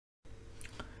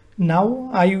Now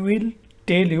I will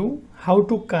tell you how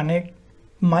to connect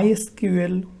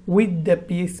MySQL with the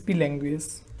PHP language.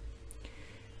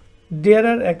 There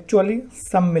are actually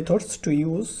some methods to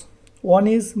use. One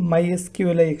is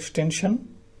MySQL extension.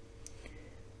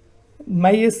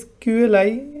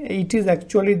 MySQL, it is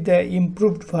actually the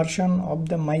improved version of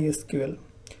the MySQL.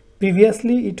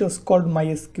 Previously it was called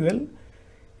MySQL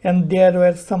and there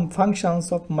were some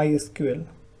functions of MySQL,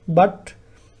 but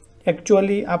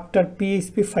actually after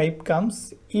PHP 5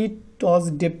 comes it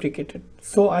was deprecated,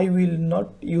 so I will not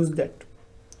use that.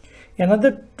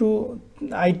 Another two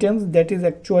items that is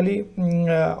actually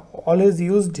always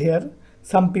used here,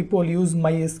 some people use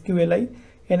MySQL,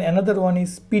 and another one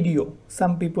is PDO.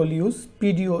 Some people use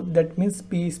PDO, that means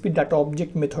PHP data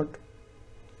object method.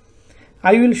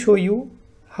 I will show you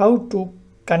how to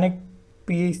connect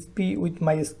PHP with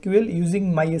MySQL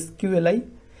using MySQL.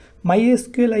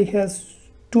 MySQL has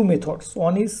two methods.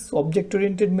 One is object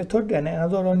oriented method and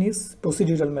another one is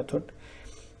procedural method,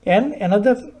 and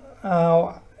another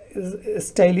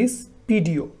style is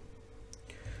PDO.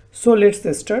 So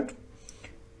let's start.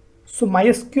 So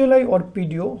MySQL or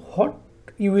PDO, what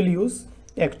you will use?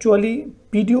 Actually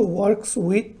PDO works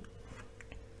with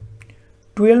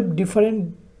 12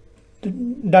 different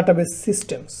database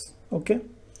systems. Okay,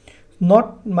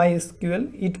 not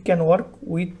MySQL, it can work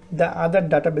with the other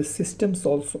database systems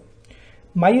also.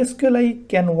 MySQL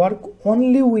can work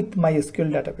only with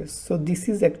MySQL database. So this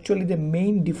is actually the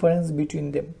main difference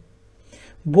between them.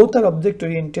 Both are object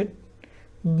oriented,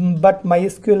 but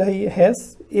MySQL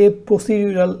has a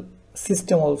procedural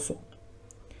system also,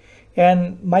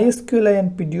 and MySQL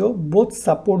and PDO both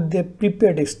support the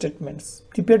prepared statements.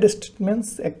 Prepared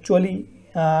statements actually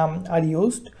are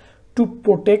used to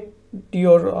protect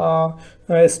your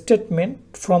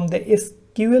statement from the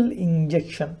SQL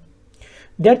injection.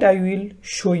 That I will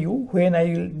show you when I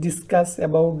will discuss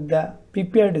about the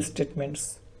prepared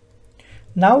statements.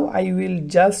 Now I will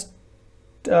just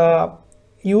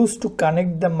use to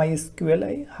connect the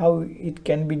MySQL, how it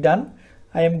can be done.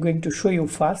 I am going to show you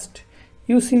first.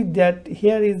 You see that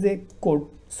here is a code,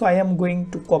 so I am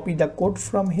going to copy the code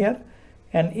from here,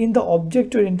 and in the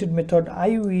object oriented method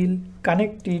I will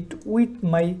connect it with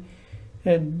my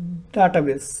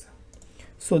database.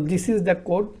 So this is the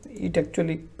code, it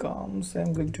actually comes. I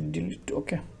am going to delete.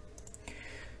 Okay,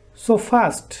 so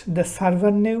first the server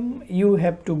name you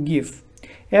have to give.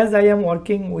 As I am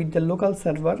working with the local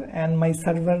server and my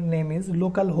server name is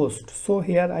localhost, so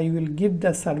here I will give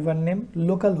the server name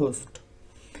localhost.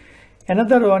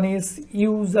 Another one is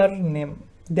username,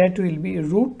 that will be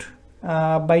root.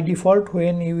 By default,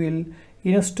 when you will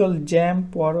install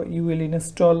XAMPP or you will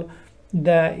install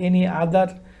any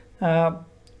other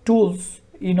tools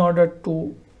in order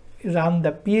to run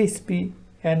the PHP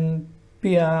and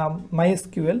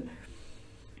MySQL,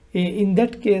 in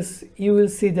that case you will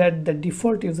see that the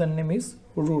default username is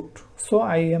root, so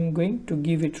I am going to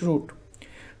give it root.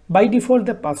 By default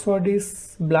the password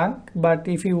is blank, but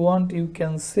if you want you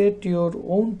can set your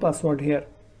own password here.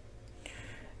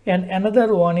 And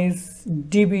another one is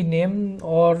DB name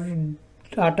or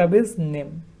database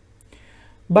name.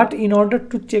 But in order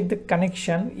to check the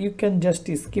connection, you can just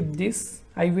skip this.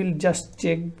 I will just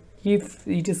check if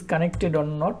it is connected or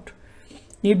not.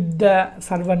 If the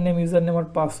server name, username or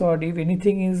password, if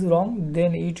anything is wrong,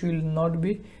 then it will not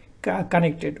be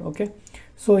connected. Okay,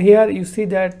 so here you see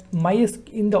that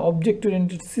in the object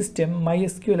oriented system,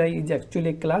 MySQL is actually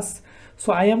a class.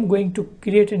 So I am going to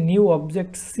create a new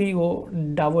object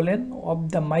CONN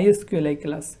of the MySQL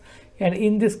class, and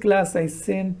in this class I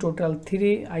send total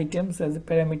 3 items as a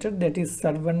parameter, that is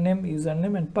server name,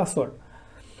 username and password.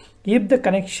 If the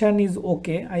connection is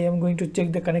okay, I am going to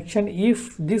check the connection.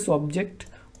 If this object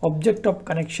of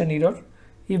connection error,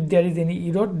 if there is any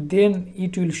error, then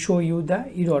it will show you the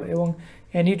error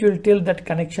and it will tell that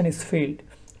connection is failed.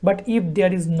 But if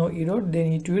there is no error,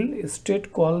 then it will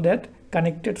straight call that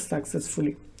connected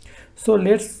successfully. So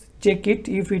let's check it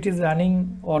if it is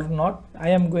running or not. I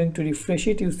am going to refresh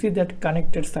it. You see that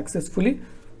connected successfully.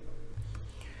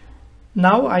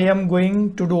 Now I am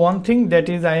going to do one thing, that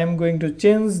is I am going to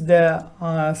change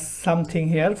the something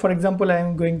here. For example, I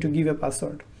am going to give a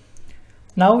password.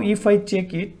 Now if I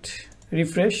check it,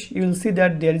 refresh, you will see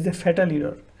that there is a fatal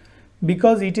error,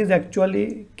 because it is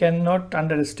actually cannot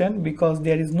understand because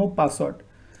there is no password.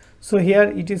 So here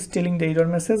it is telling the error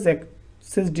message,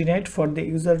 access denied for the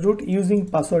user root using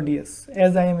password yes.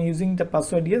 As I am using the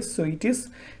password yes, so it is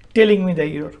telling me the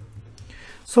error.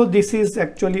 So this is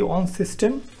actually one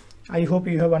system. I hope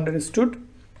you have understood.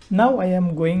 Now I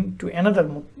am going to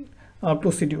another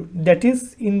procedure, that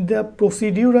is in the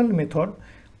procedural method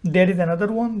there is another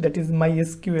one, that is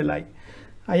MySQL.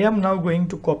 I am now going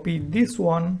to copy this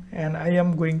one and I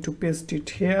am going to paste it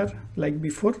here like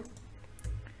before.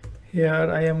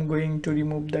 Here I am going to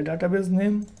remove the database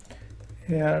name,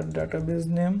 here database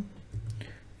name,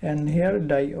 and here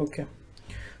die. Okay,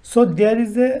 so there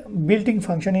is a built-in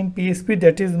function in PHP,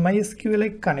 that is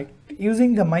MySQL connect.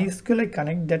 Using the MySQL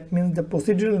connect, that means the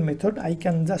procedural method, I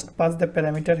can just pass the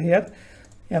parameter here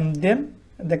and then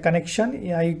the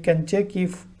connection I can check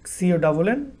if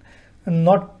CONN,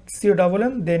 not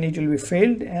CONN, then it will be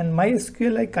failed, and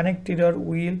MySQL connect error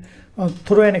will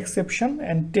throw an exception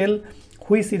and tell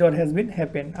which error has been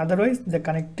happened. Otherwise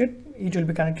it will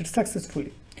be connected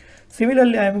successfully.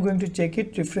 Similarly, I am going to check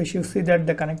it, refresh, you see that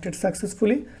the connected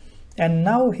successfully. And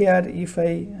now here if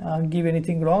I give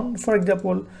anything wrong, for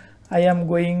example, I am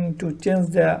going to change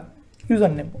the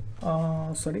username,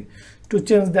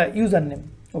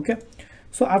 okay.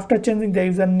 So after changing the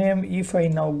username, if I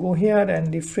now go here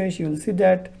and refresh, you will see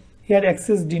that here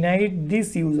access denied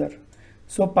this user.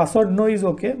 So password no is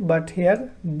okay, but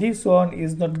here this one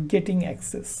is not getting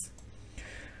access.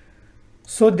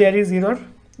 So there is error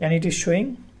and it is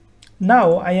showing.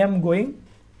 Now I am going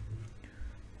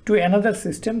to another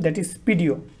system, that is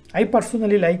PDO. I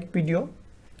personally like PDO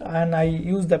and I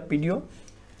use the PDO.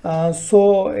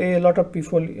 So a lot of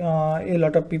people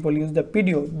use the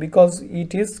PDO because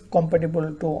it is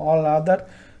compatible to all other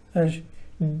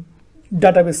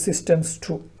database systems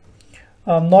too,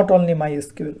 not only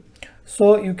MySQL.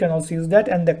 So you can also use that,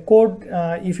 and the code,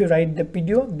 if you write the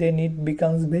PDO, then it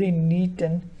becomes very neat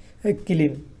and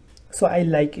clean. So I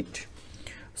like it.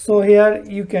 So here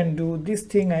you can do this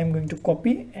thing. I am going to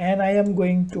copy and I am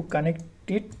going to connect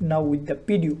it now with the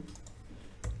PDO.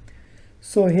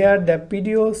 So here the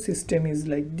PDO system is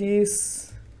like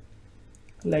this,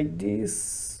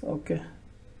 okay.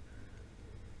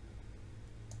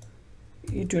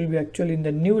 It will be actually in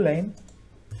the new line.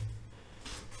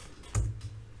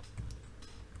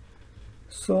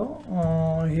 So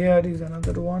here is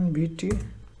another one, VT,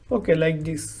 okay, like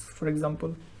this. For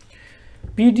example,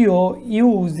 PDO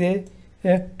use a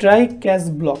try catch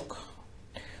block,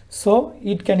 so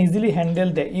it can easily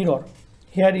handle the error.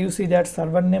 Here you see that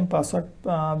server name, password,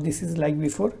 this is like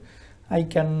before. I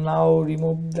can now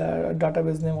remove the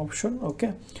database name option,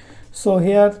 okay. So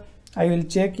here I will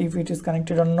check if it is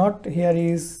connected or not. Here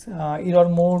is error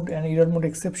mode and error mode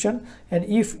exception, and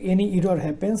if any error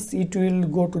happens, it will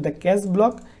go to the catch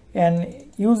block, and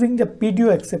using the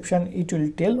PDO exception, it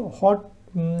will tell what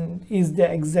is the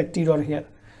exact error here,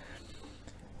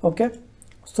 okay.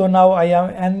 So now I am,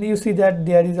 and you see that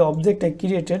there is an object I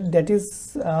created, that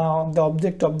is the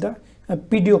object of the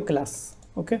PDO class,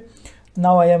 okay.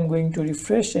 Now I am going to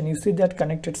refresh and you see that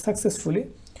connected successfully.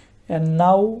 And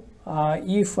now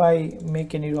if I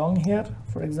make any wrong here,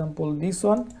 for example this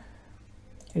one,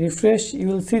 refresh, you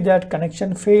will see that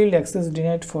connection failed, access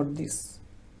denied for this.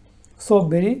 So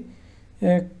very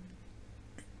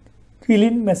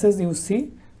clean message you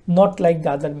see, not like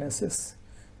the other message,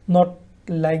 not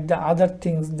like the other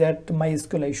things that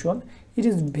MySQL has shown. It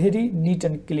is very neat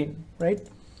and clean, right?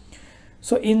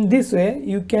 So in this way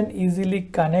you can easily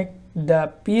connect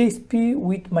the PHP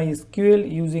with MySQL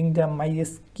using the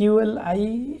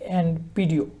MySQLi and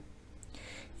PDO.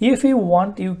 If you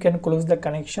want, you can close the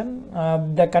connection.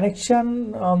 The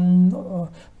connection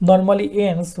normally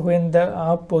ends when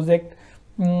the project,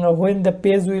 when the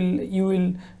page you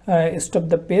will stop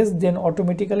the page, then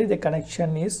automatically the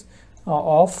connection is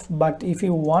off. But if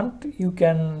you want, you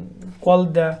can call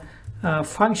the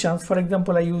functions. For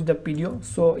example, I use the PDO,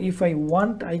 so if I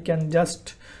want, I can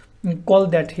just call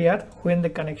that here when the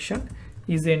connection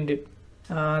is ended,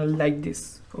 like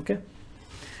this, okay.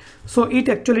 So it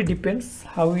actually depends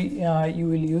how you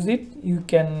will use it. You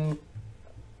can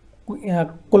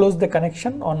close the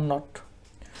connection or not.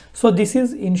 So this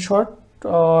is in short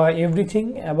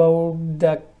everything about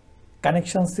the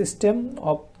connection system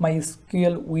of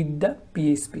MySQL with the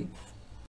PHP.